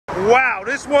Wow,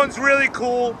 this one's really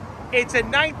cool. It's a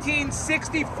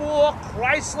 1964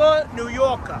 Chrysler New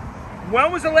Yorker.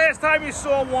 When was the last time you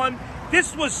saw one?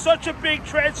 This was such a big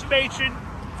transformation,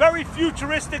 very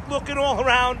futuristic looking all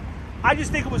around. I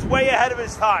just think it was way ahead of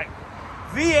its time.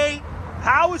 V8,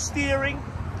 power steering,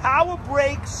 power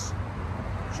brakes,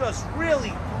 just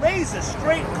really laser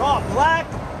straight car, black,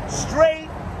 straight,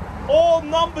 all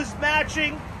numbers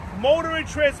matching, motor and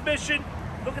transmission.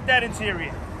 Look at that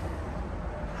interior.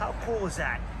 How cool is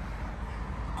that?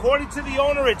 According to the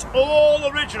owner, it's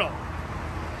all original.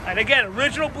 And again,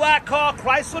 original black car,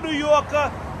 Chrysler New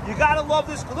Yorker. You gotta love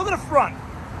this. Look at the front.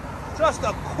 Just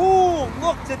a cool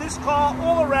look to this car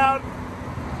all around.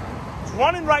 It's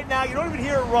running right now. You don't even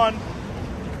hear it run.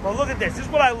 But look at this. This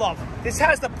is what I love. This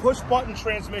has the push-button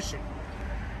transmission.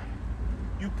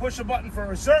 You push a button for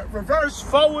reverse,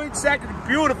 forward, second.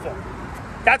 Beautiful.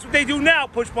 That's what they do now,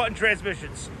 push-button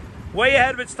transmissions. Way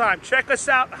ahead of its time. Check us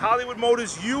out,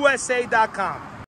 HollywoodMotorsUSA.com.